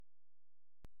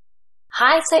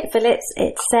Hi St. Phillips,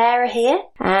 it's Sarah here,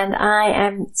 and I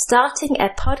am starting a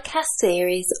podcast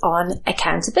series on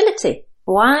accountability.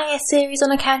 Why a series on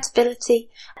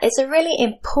accountability? It's a really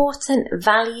important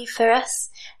value for us.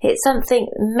 It's something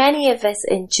many of us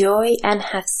enjoy and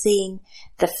have seen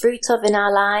the fruit of in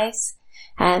our lives.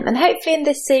 And hopefully in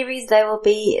this series there will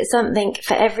be something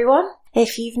for everyone.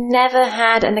 If you've never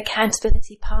had an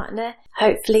accountability partner,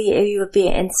 hopefully you will be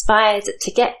inspired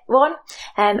to get one.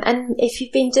 And if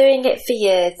you've been doing it for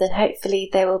years, then hopefully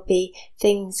there will be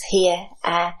things here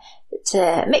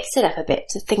to mix it up a bit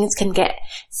so things can get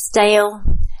stale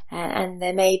and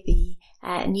there may be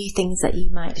new things that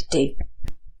you might do.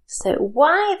 So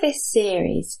why this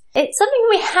series? It's something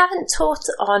we haven't taught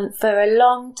on for a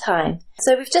long time.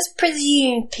 So we've just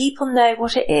presumed people know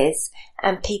what it is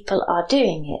and people are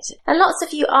doing it. And lots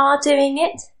of you are doing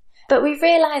it, but we've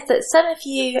realised that some of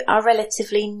you are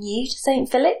relatively new to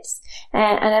St. Phillips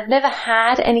and have never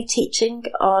had any teaching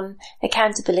on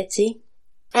accountability.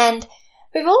 And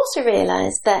we've also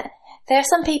realised that there are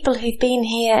some people who've been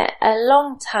here a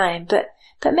long time, but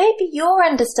maybe your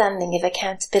understanding of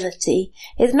accountability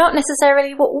is not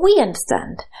necessarily what we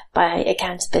understand by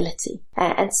accountability.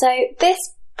 And so this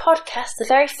podcast, the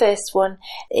very first one,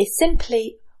 is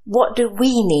simply what do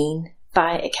we mean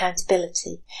by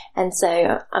accountability? And so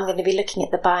I'm going to be looking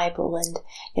at the Bible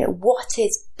and what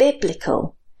is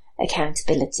biblical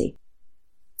accountability?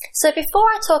 So before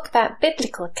I talk about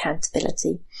biblical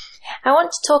accountability, I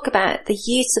want to talk about the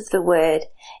use of the word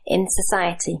in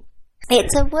society.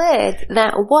 It's a word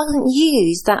that wasn't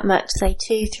used that much, say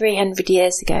 200-300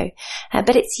 years ago,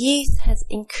 but its use has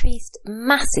increased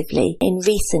massively in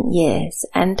recent years,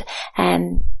 and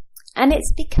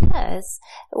it's because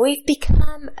we've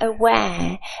become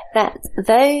aware that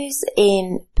those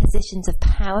in positions of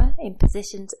power, in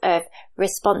positions of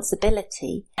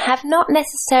responsibility, have not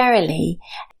necessarily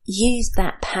used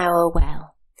that power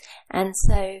well, and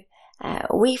so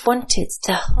we've wanted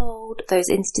to hold those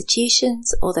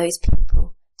institutions or those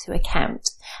people to account.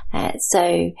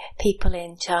 So people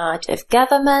in charge of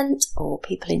government or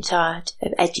people in charge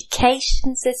of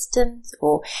education systems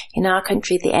or in our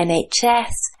country the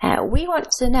NHS, we want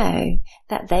to know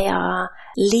that they are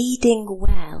leading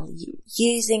well,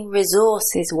 using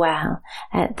resources well,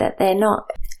 that they're not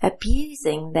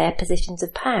abusing their positions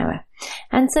of power.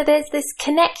 And so there's this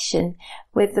connection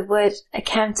with the word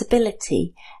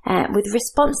accountability, with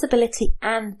responsibility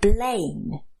and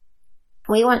blame.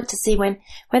 We want to see when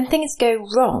things go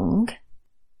wrong,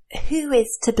 who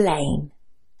is to blame?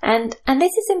 And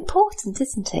this is important,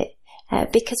 isn't it?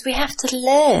 Because we have to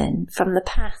learn from the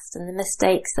past and the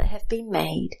mistakes that have been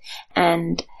made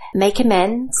and make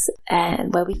amends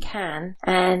where we can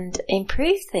and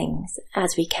improve things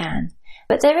as we can.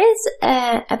 But there is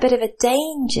a bit of a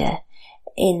danger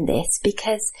in this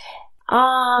because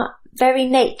our very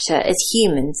nature as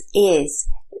humans is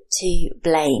to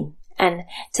blame and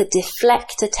to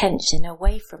deflect attention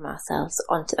away from ourselves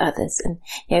onto others. And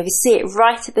we see it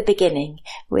right at the beginning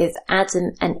with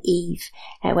Adam and Eve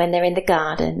when they're in the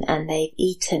garden and they've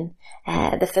eaten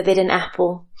the forbidden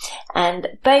apple, and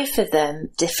both of them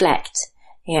deflect.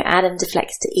 Adam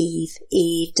deflects to Eve,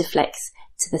 Eve deflects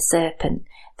to the serpent.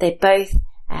 They both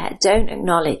don't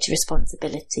acknowledge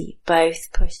responsibility,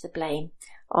 both push the blame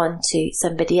onto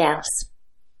somebody else.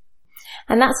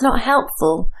 And that's not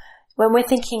helpful when we're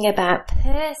thinking about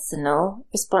personal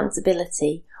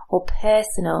responsibility or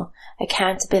personal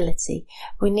accountability.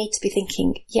 We need to be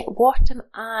thinking, what am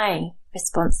I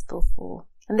responsible for?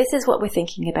 And this is what we're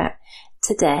thinking about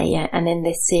today and in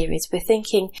this series. We're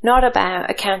thinking not about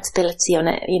accountability on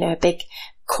a big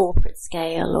corporate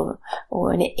scale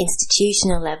or an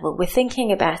institutional level. We're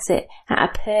thinking about it at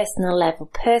a personal level,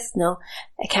 personal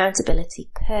accountability,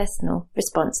 personal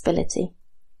responsibility.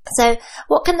 So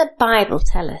what can the Bible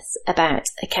tell us about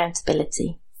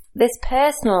accountability? This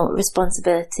personal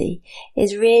responsibility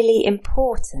is really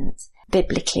important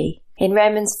biblically. In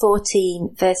Romans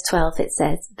 14 verse 12 it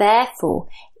says, "Therefore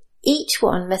each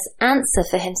one must answer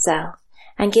for himself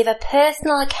and give a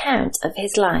personal account of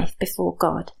his life before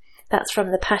God." That's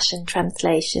from the Passion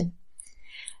Translation.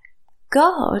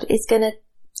 God is going to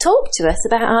talk to us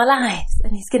about our lives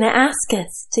and he's going to ask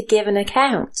us to give an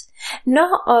account,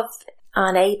 not of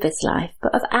our neighbour's life,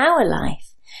 but of our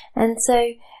life. And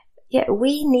so,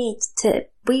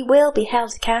 we will be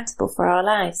held accountable for our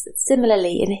lives.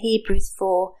 Similarly, in Hebrews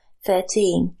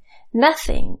 4:13,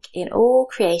 nothing in all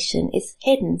creation is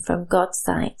hidden from God's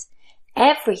sight.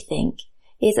 Everything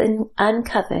is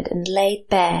uncovered and laid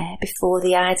bare before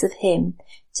the eyes of him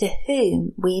to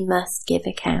whom we must give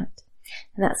account.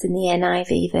 And that's in the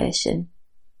NIV version.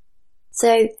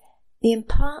 So the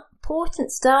important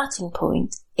important starting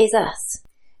point is us.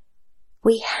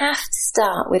 We have to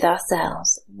start with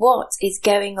ourselves. What is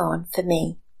going on for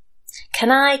me?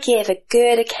 Can I give a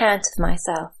good account of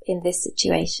myself in this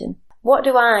situation? What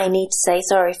do I need to say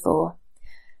sorry for?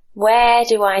 Where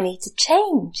do I need to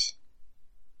change?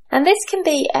 And this can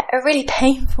be a really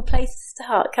painful place to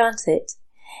start, can't it?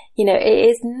 You know, it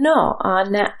is not our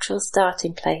natural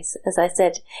starting place. As I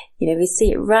said, we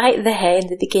see it right there in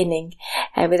the beginning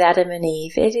with Adam and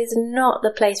Eve. It is not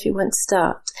the place we want to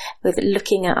start with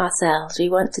looking at ourselves. We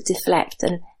want to deflect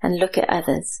and look at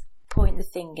others, point the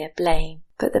finger, blame.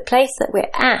 But the place that we're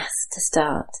asked to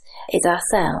start is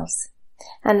ourselves.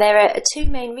 And there are two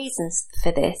main reasons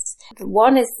for this.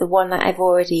 One is the one that I've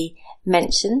already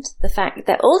mentioned, the fact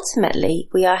that ultimately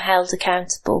we are held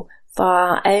accountable for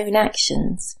our own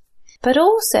actions. But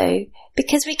also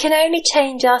because we can only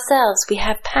change ourselves. We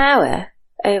have power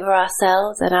over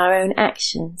ourselves and our own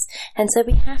actions. And so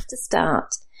we have to start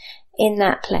in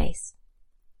that place.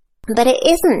 But it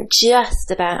isn't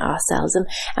just about ourselves,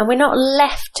 and we're not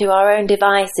left to our own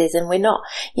devices, and we're not,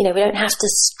 we don't have to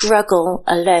struggle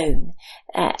alone.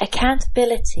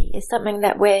 Accountability is something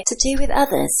that we're to do with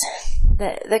others.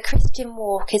 The Christian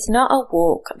walk is not a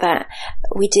walk that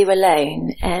we do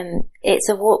alone. It's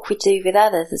a walk we do with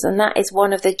others, and that is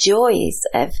one of the joys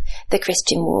of the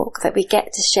Christian walk, that we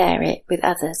get to share it with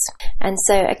others. And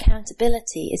so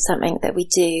accountability is something that we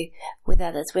do with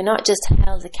others. We're not just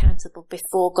held accountable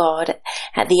before God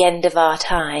at the end of our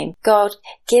time. God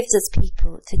gives us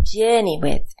people to journey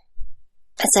with.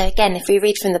 So again, if we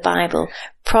read from the Bible,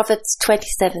 Proverbs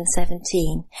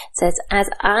 27:17 says, "As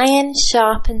iron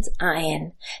sharpens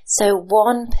iron, so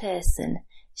one person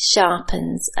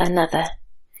sharpens another."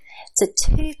 So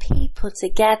two people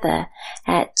together,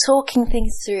 talking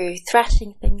things through,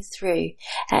 thrashing things through,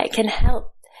 can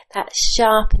help that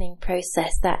sharpening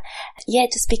process,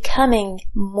 just becoming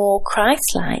more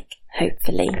Christ-like,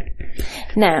 hopefully.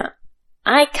 Now,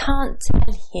 I can't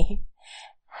tell you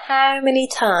how many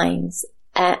times,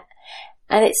 and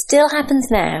it still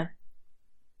happens now,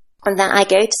 that I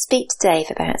go to speak to Dave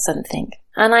about something,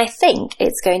 and I think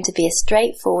it's going to be a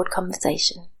straightforward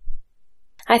conversation.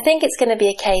 I think it's going to be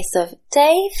a case of,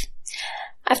 Dave,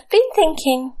 I've been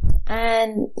thinking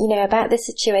about this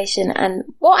situation, and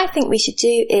what I think we should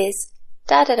do is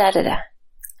da-da-da-da-da.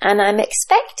 And I'm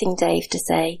expecting Dave to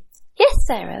say, "Yes,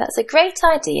 Sarah, that's a great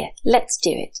idea. Let's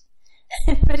do it."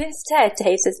 But instead,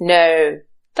 Dave says, "No,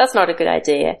 that's not a good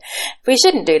idea. We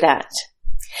shouldn't do that."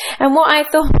 And what I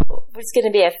thought was going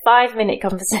to be a 5-minute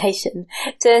conversation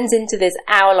turns into this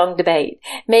hour-long debate,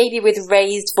 maybe with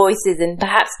raised voices and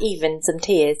perhaps even some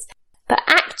tears. But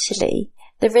actually,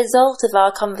 the result of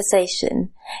our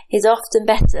conversation is often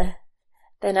better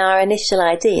than our initial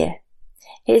idea.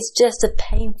 It's just a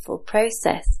painful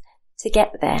process to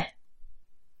get there.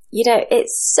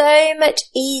 It's so much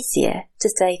easier to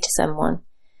say to someone,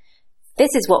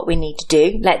 "This is what we need to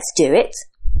do, let's do it."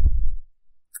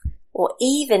 Or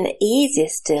even easier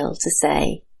still to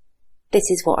say, "This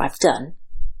is what I've done."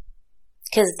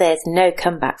 Because there's no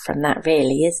comeback from that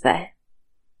really, is there?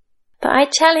 But I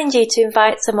challenge you to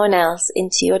invite someone else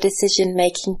into your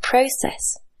decision-making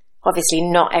process. Obviously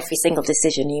not every single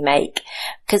decision you make,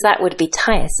 because that would be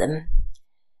tiresome.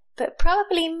 But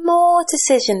probably more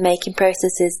decision-making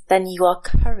processes than you are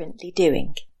currently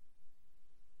doing.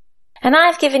 And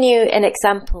I've given you an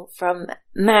example from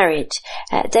marriage.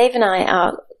 Dave and I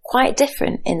are quite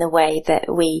different in the way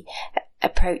that we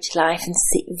approach life and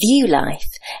view life.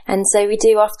 And so we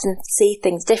do often see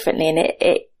things differently,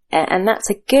 and that's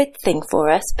a good thing for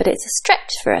us, but it's a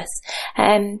stretch for us.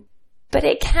 But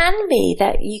it can be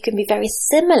that you can be very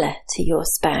similar to your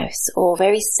spouse or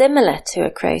very similar to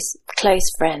a close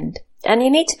friend. And you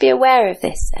need to be aware of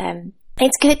this.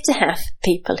 It's good to have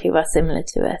people who are similar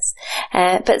to us,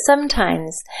 but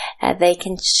sometimes they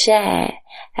can share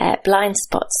blind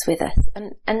spots with us.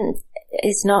 And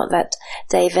it's not that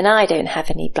Dave and I don't have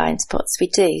any blind spots, we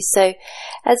do. So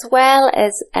as well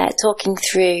as talking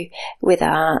through with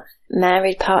our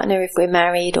married partner, if we're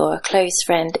married, or a close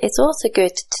friend, it's also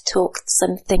good to talk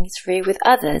some things through with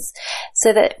others,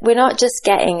 so that we're not just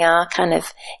getting our kind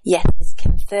of yeses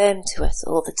confirmed to us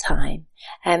all the time,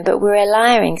 but we're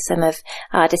allowing some of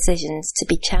our decisions to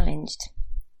be challenged.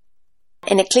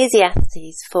 In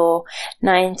Ecclesiastes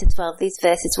 4:9-12, these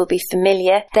verses will be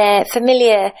familiar. They're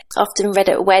familiar, often read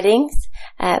at weddings,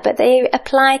 but they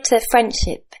apply to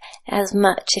friendship as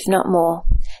much, if not more.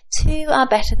 2 are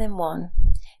better than 1,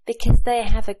 because they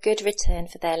have a good return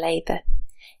for their labour.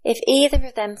 If either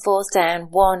of them falls down,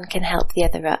 one can help the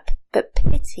other up. But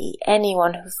pity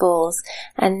anyone who falls,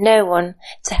 and no one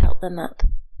to help them up,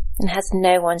 and has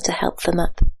no one to help them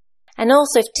up. And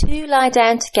also, if two lie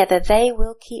down together, they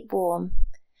will keep warm.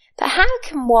 But how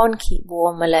can one keep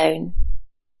warm alone?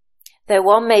 Though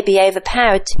one may be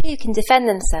overpowered, two can defend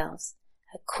themselves.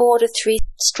 A cord of 3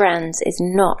 strands is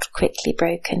not quickly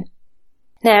broken.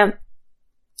 Now,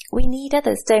 we need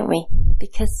others, don't we?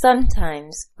 Because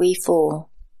sometimes we fall.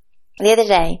 The other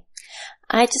day,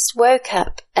 I just woke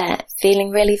up feeling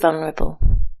really vulnerable,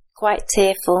 quite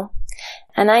tearful,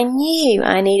 and I knew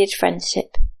I needed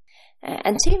friendship.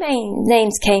 And 2 main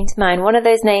names came to mind. One of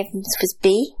those names was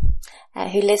Bea,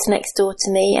 who lives next door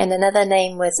to me, and another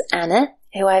name was Anna,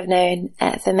 who I've known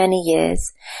for many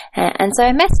years. And so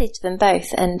I messaged them both,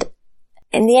 and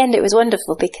in the end it was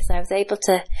wonderful because I was able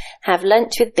to have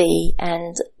lunch with Bea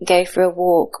and go for a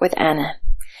walk with Anna.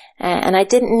 And I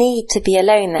didn't need to be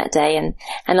alone that day, and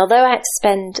although I had to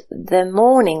spend the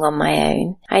morning on my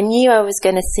own, I knew I was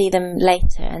going to see them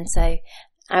later, and so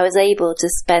I was able to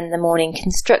spend the morning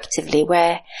constructively,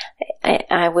 where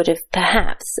I would have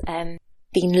perhaps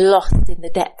been lost in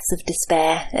the depths of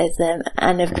despair, as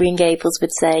Anne of Green Gables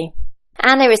would say.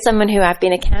 Anna is someone who I've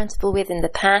been accountable with in the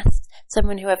past,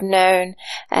 someone who I've known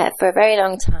for a very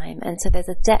long time, and so there's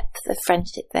a depth of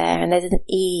friendship there, and there's an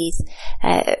ease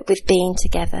with being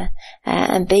together.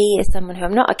 And Bea is someone who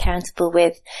I'm not accountable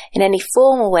with in any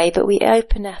formal way, but we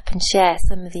open up and share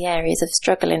some of the areas of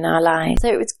struggle in our lives. So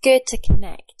it was good to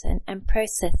connect and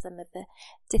process some of the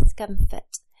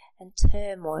discomfort and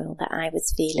turmoil that I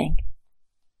was feeling.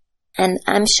 And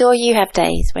I'm sure you have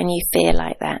days when you feel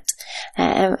like that.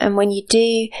 And when you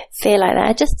do feel like that,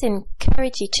 I just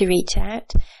encourage you to reach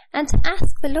out and to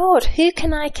ask the Lord, who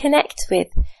can I connect with?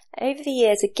 Over the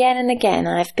years, again and again,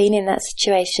 I've been in that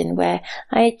situation where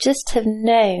I just have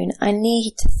known I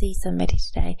need to see somebody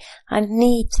today. I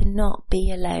need to not be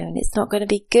alone. It's not going to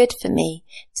be good for me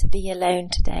to be alone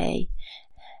today.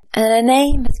 And a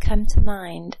name has come to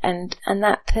mind, and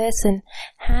that person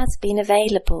has been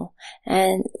available.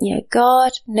 And,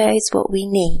 God knows what we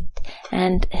need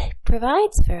and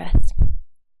provides for us.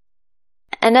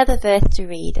 Another verse to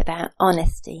read about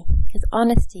honesty, because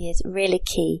honesty is really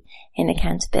key in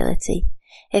accountability.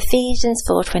 Ephesians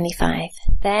 4:25.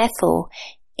 Therefore,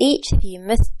 each of you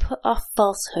must put off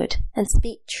falsehood and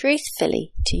speak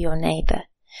truthfully to your neighbour,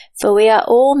 for we are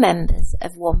all members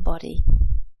of one body.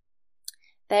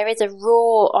 There is a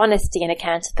raw honesty and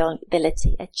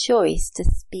accountability, a choice to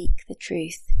speak the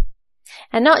truth.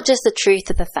 And not just the truth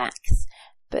of the facts,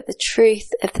 but the truth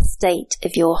of the state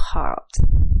of your heart.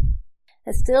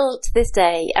 And still to this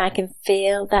day, I can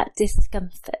feel that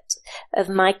discomfort of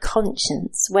my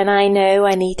conscience when I know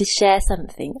I need to share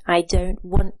something I don't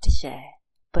want to share,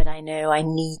 but I know I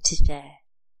need to share.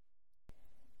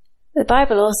 The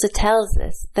Bible also tells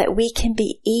us that we can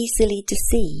be easily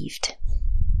deceived.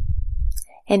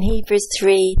 In Hebrews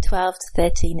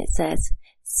 3:12-13 it says,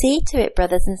 "See to it,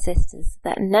 brothers and sisters,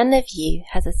 that none of you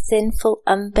has a sinful,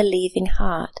 unbelieving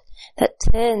heart that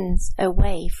turns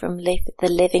away from the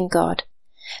living God.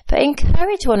 But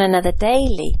encourage one another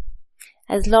daily,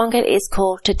 as long as it is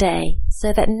called today,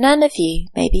 so that none of you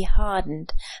may be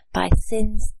hardened by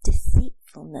sin's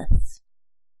deceitfulness."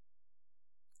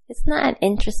 Isn't that an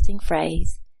interesting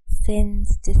phrase?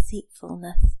 Sin's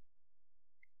deceitfulness.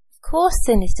 Of course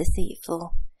sin is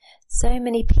deceitful. So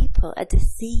many people are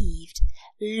deceived,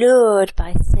 lured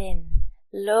by sin,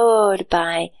 lured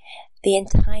by the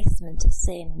enticement of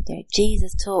sin.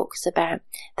 Jesus talks about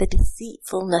the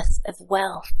deceitfulness of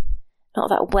wealth. Not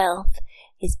that wealth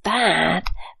is bad,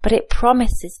 but it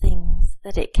promises things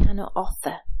that it cannot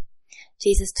offer.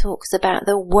 Jesus talks about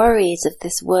the worries of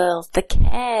this world, the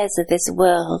cares of this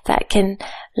world that can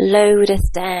load us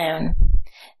down.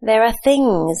 There are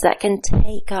things that can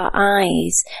take our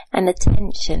eyes and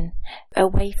attention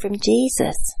away from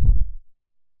Jesus.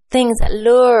 Things that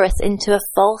lure us into a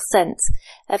false sense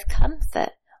of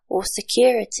comfort or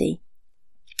security.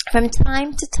 From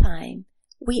time to time,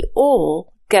 we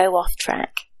all go off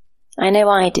track. I know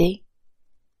I do.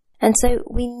 And so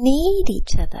we need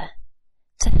each other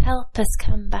to help us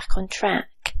come back on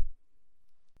track.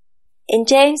 In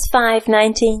James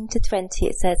 5:19-20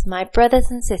 it says, "My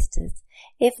brothers and sisters,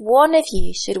 if one of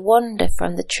you should wander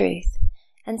from the truth,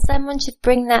 and someone should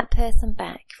bring that person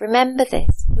back, remember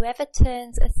this, whoever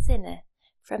turns a sinner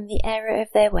from the error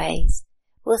of their ways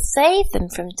will save them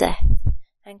from death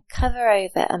and cover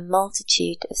over a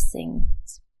multitude of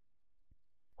sins."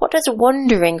 What does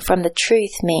wandering from the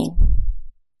truth mean?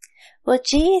 Well,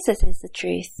 Jesus is the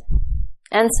truth.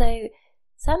 And so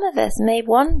some of us may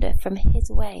wander from his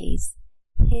ways,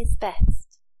 his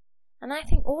best. And I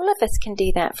think all of us can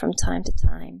do that from time to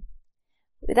time,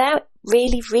 without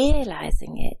really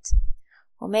realizing it,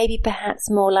 or maybe perhaps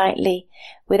more likely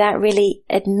without really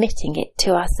admitting it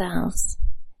to ourselves.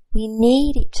 We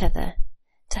need each other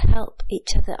to help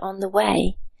each other on the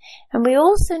way. And we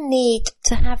also need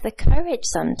to have the courage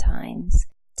sometimes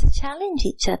to challenge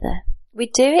each other. We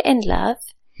do it in love.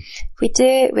 We do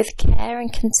it with care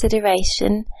and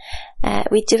consideration.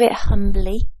 We do it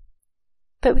humbly.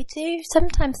 But we do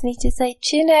sometimes need to say,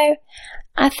 do you know,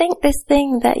 I think this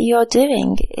thing that you're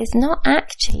doing is not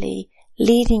actually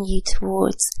leading you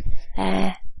towards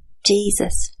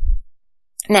Jesus.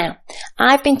 Now,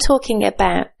 I've been talking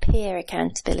about peer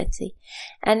accountability,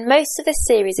 and most of this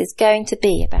series is going to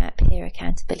be about peer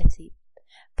accountability.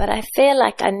 But I feel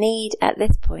like I need at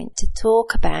this point to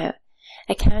talk about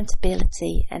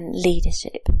accountability and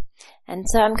leadership. And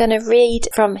so I'm going to read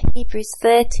from Hebrews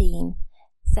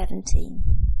 13:17.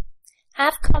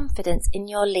 Have confidence in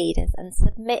your leaders and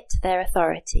submit to their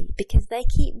authority, because they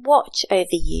keep watch over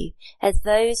you as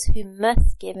those who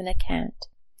must give an account.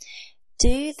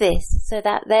 Do this so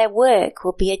that their work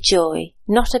will be a joy,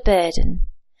 not a burden,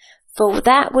 for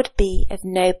that would be of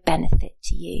no benefit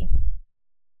to you.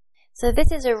 So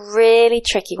this is a really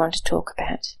tricky one to talk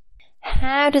about.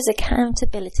 How does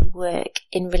accountability work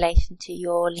in relation to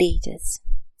your leaders?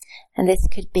 And this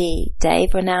could be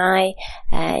Dave and I,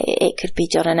 it could be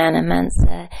John and Anna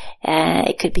Manser,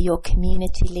 it could be your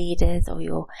community leaders, or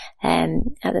your,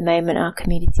 at the moment our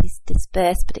community is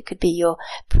dispersed, but it could be your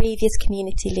previous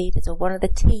community leaders or one of the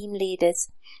team leaders.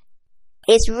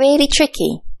 It's really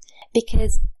tricky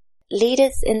because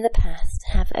leaders in the past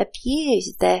have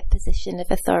abused their position of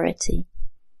authority.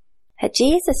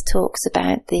 Jesus talks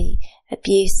about the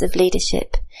abuse of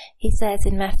leadership. He says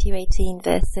in Matthew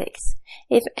 18:6,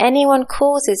 if anyone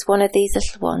causes one of these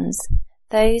little ones,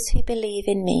 those who believe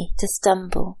in me, to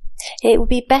stumble, it would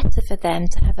be better for them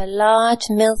to have a large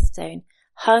millstone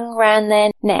hung round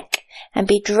their neck and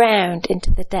be drowned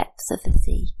into the depths of the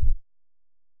sea.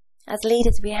 As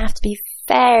leaders, we have to be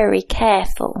very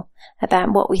careful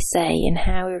about what we say and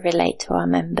how we relate to our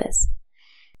members.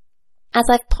 As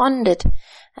I've pondered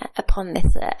upon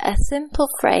this, a simple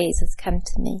phrase has come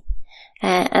to me,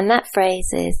 and that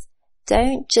phrase is,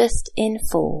 don't just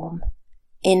inform,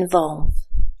 involve.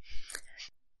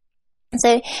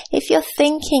 So if you're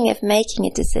thinking of making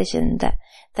a decision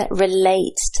that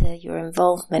relates to your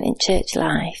involvement in church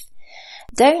life,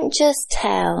 don't just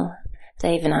tell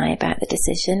Dave and I about the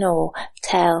decision or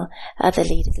tell other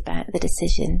leaders about the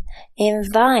decision.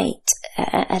 Invite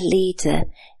a leader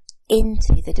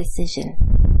into the decision.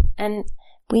 And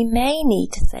we may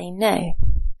need to say no.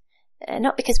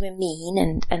 Not because we're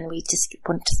mean and we just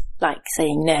want to like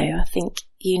saying no. I think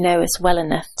you know us well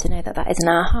enough to know that is in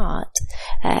our heart.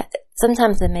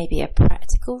 Sometimes there may be a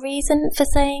practical reason for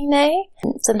saying no.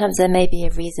 Sometimes there may be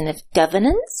a reason of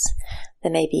governance.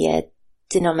 There may be a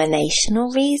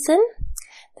denominational reason.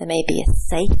 There may be a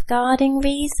safeguarding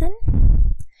reason.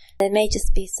 There may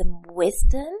just be some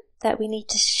wisdom that we need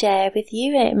to share with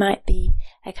you. It might be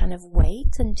a kind of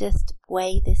wait and just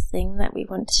weigh this thing that we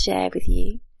want to share with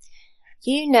you.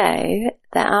 You know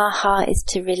that our heart is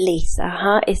to release. Our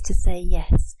heart is to say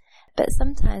yes. But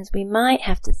sometimes we might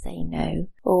have to say no,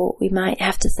 or we might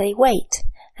have to say wait.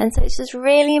 And so it's just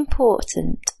really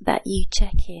important that you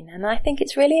check in. And I think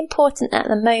it's really important at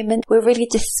the moment. We're really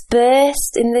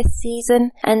dispersed in this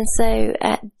season. And so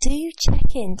do check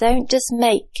in. Don't just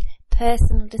make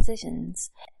personal decisions.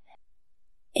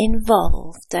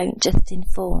 Involve, don't just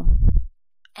inform.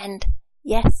 And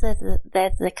yes,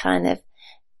 there's the kind of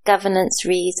governance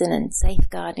reason and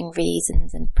safeguarding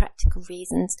reasons and practical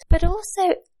reasons, but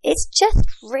also it's just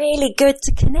really good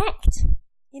to connect.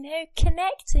 You know,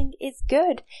 connecting is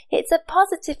good. It's a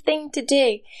positive thing to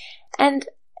do. And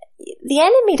the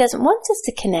enemy doesn't want us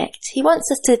to connect. He wants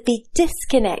us to be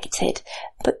disconnected.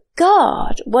 But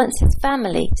God wants his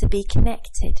family to be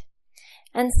connected.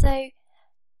 And so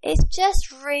it's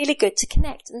just really good to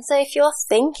connect. And so if you're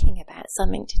thinking about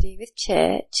something to do with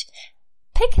church,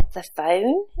 pick up the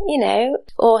phone, you know,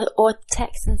 or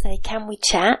text and say, can we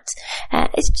chat?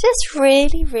 It's just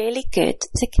really, really good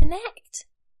to connect.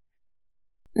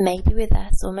 Maybe with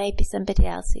us, or maybe somebody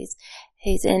else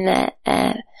who's in a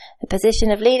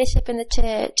position of leadership in the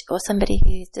church, or somebody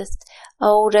who's just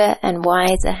older and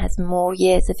wiser, has more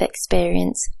years of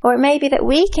experience. Or it may be that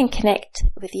we can connect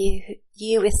with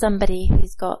you with somebody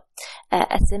who's got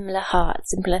a similar heart,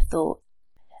 similar thought.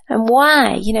 And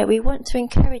why? You know, we want to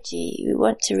encourage you. We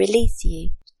want to release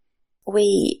you.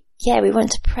 We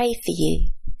want to pray for you.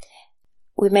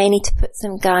 We may need to put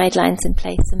some guidelines in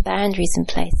place, some boundaries in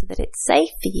place so that it's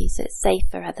safe for you, so it's safe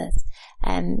for others.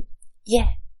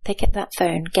 Pick up that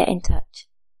phone, get in touch.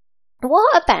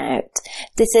 What about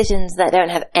decisions that don't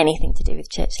have anything to do with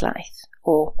church life,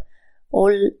 or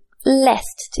less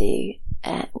to do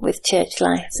with church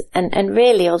life, and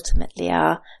really ultimately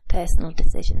are personal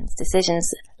decisions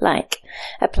like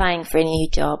applying for a new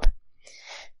job,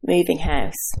 moving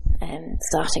house,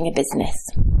 starting a business?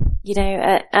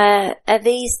 Are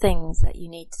these things that you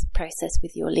need to process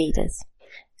with your leaders?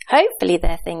 Hopefully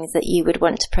they're things that you would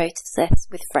want to process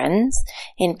with friends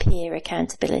in peer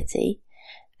accountability.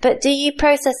 But do you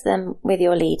process them with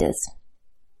your leaders?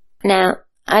 Now,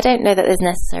 I don't know that there's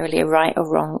necessarily a right or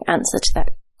wrong answer to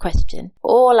that question.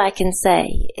 All I can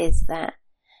say is that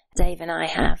Dave and I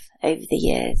have, over the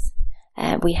years,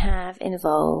 we have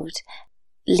involved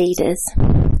leaders,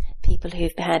 people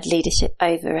who've had leadership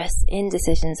over us in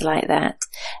decisions like that.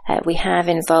 We have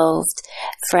involved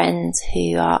friends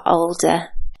who are older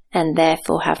and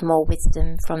therefore have more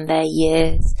wisdom from their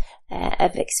years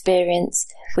of experience.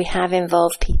 We have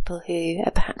involved people who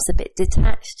are perhaps a bit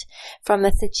detached from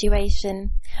a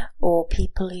situation, or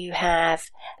people who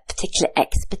have particular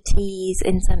expertise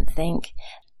in something,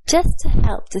 just to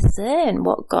help discern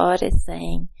what God is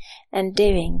saying and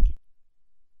doing.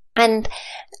 And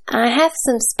I have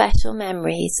some special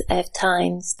memories of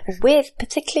times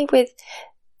particularly with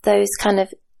those kind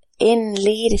of in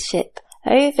leadership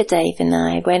over Dave and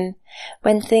I,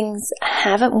 when things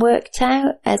haven't worked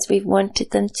out as we've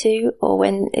wanted them to, or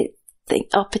when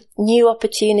new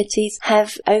opportunities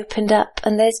have opened up,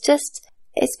 and it's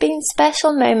been a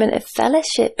special moment of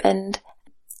fellowship and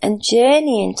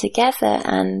journeying together,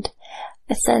 and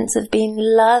a sense of being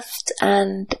loved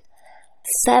and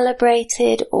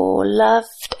celebrated, or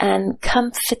loved and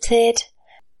comforted.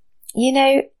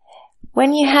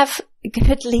 When you have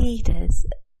good leaders,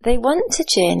 they want to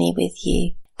journey with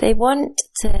you. They want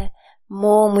to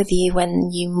mourn with you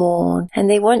when you mourn, and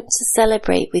they want to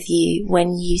celebrate with you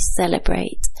when you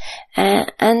celebrate.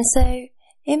 And so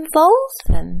involve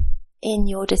them in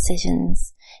your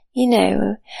decisions.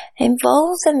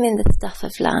 Involve them in the stuff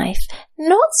of life,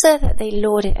 not so that they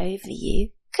lord it over you.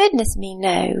 Goodness me,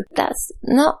 no, that's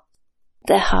not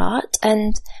the heart.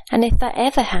 And if that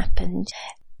ever happened,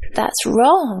 that's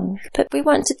wrong. But we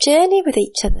want to journey with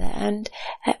each other, and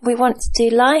we want to do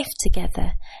life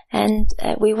together, and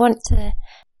we want to,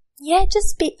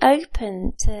 just be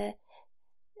open to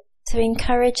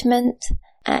encouragement,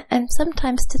 and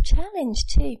sometimes to challenge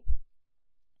too.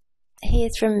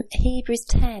 Here's from Hebrews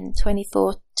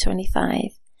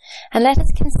 10:24-25. And let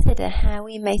us consider how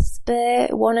we may spur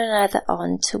one another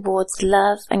on towards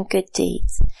love and good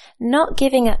deeds, not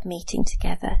giving up meeting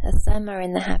together, as some are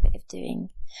in the habit of doing,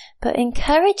 but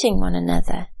encouraging one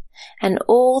another, and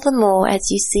all the more as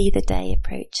you see the day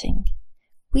approaching.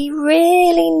 We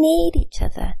really need each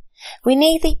other. We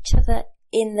need each other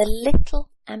in the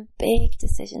little and big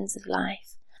decisions of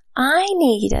life. I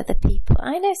need other people.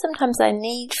 I know sometimes I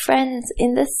need friends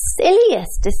in the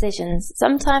silliest decisions.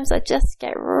 Sometimes I just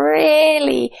get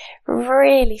really,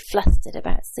 really flustered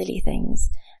about silly things.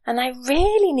 And I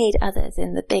really need others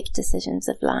in the big decisions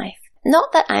of life.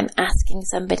 Not that I'm asking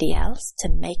somebody else to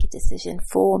make a decision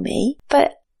for me,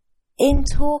 but in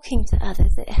talking to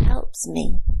others, it helps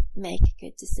me make a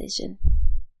good decision.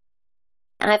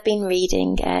 I've been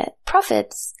reading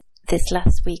Proverbs this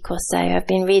last week or so. I've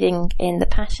been reading in the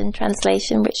Passion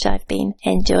Translation, which I've been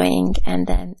enjoying, and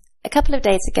then a couple of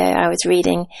days ago I was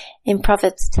reading in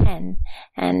Proverbs 10,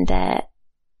 and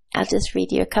I'll just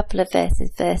read you a couple of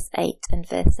verses, verse 8 and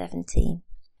verse 17.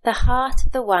 The heart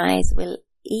of the wise will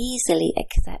easily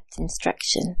accept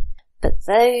instruction, but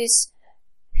those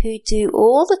who do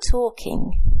all the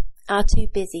talking are too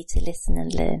busy to listen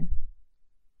and learn.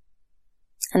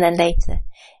 And then later,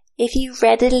 if you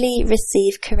readily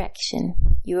receive correction,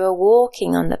 you are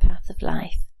walking on the path of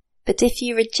life. But if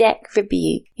you reject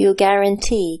rebuke, you're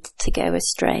guaranteed to go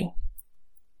astray.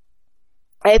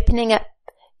 Opening up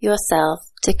yourself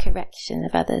to correction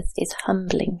of others is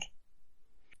humbling,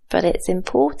 but it's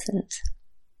important.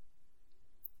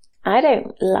 I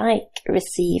don't like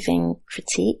receiving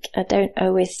critique. I don't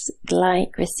always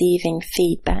like receiving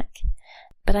feedback,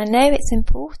 but I know it's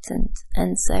important,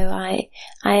 and so I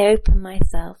open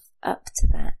myself up to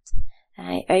that.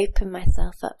 I open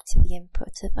myself up to the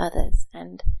input of others,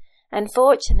 and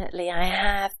fortunately I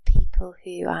have people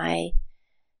who I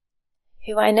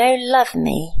know love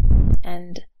me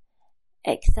and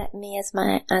accept me as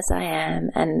I am,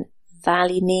 and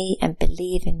value me and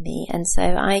believe in me, and so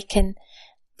I can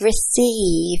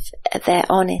receive their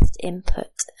honest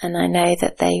input, and I know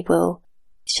that they will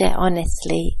share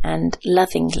honestly and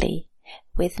lovingly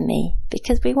with me,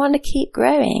 because we want to keep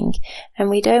growing and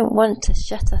we don't want to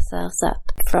shut ourselves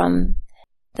up from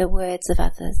the words of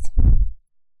others.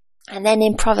 And then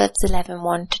in Proverbs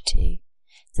 11:1-2,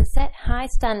 to set high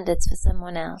standards for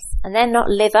someone else and then not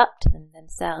live up to them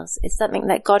themselves is something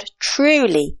that God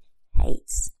truly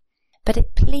hates. But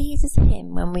it pleases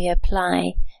him when we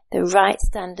apply the right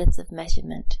standards of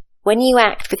measurement. When you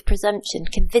act with presumption,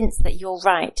 convinced that you're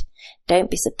right,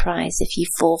 don't be surprised if you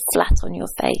fall flat on your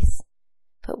face.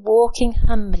 But walking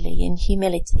humbly in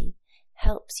humility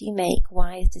helps you make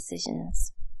wise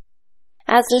decisions.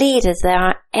 As leaders, there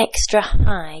are extra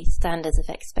high standards of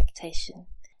expectation.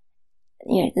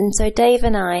 And so Dave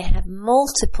and I have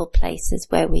multiple places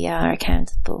where we are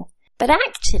accountable. But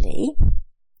actually,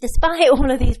 despite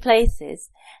all of these places,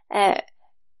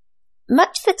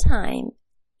 much of the time,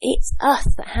 it's us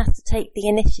that has to take the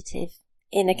initiative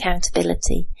in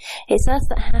accountability. It's us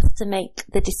that has to make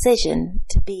the decision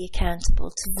to be accountable,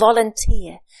 to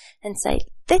volunteer and say,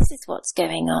 this is what's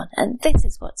going on and this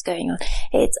is what's going on.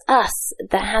 It's us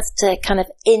that has to kind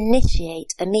of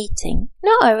initiate a meeting.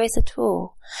 Not always at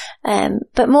all,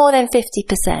 but more than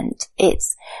 50%.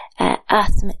 It's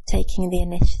us taking the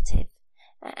initiative.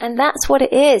 And that's what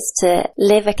it is to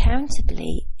live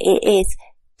accountably. It is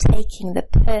taking the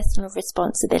personal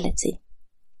responsibility.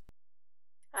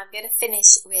 I'm going to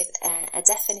finish with a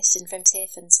definition from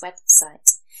Tearfund's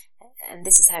website, and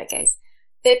this is how it goes.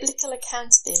 Biblical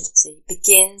accountability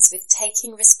begins with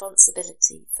taking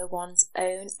responsibility for one's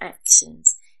own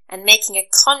actions and making a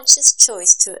conscious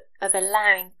choice of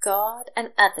allowing God and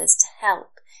others to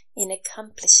help in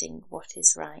accomplishing what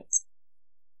is right.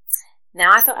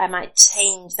 Now, I thought I might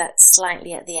change that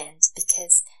slightly at the end,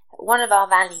 because one of our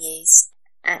values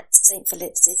at St.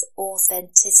 Philip's is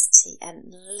authenticity,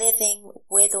 and living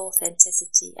with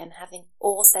authenticity and having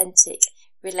authentic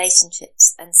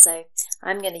relationships. And so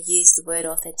I'm going to use the word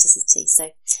authenticity. So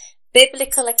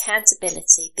biblical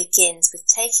accountability begins with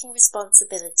taking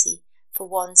responsibility for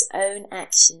one's own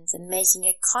actions and making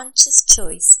a conscious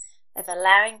choice of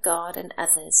allowing God and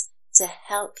others to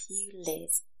help you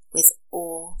live with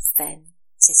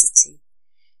authenticity.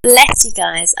 Bless you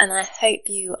guys, and I hope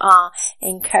you are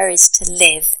encouraged to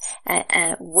live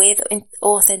with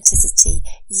authenticity,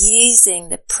 using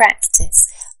the practice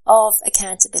of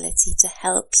accountability to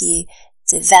help you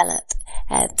develop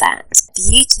that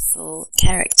beautiful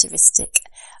characteristic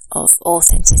of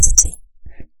authenticity.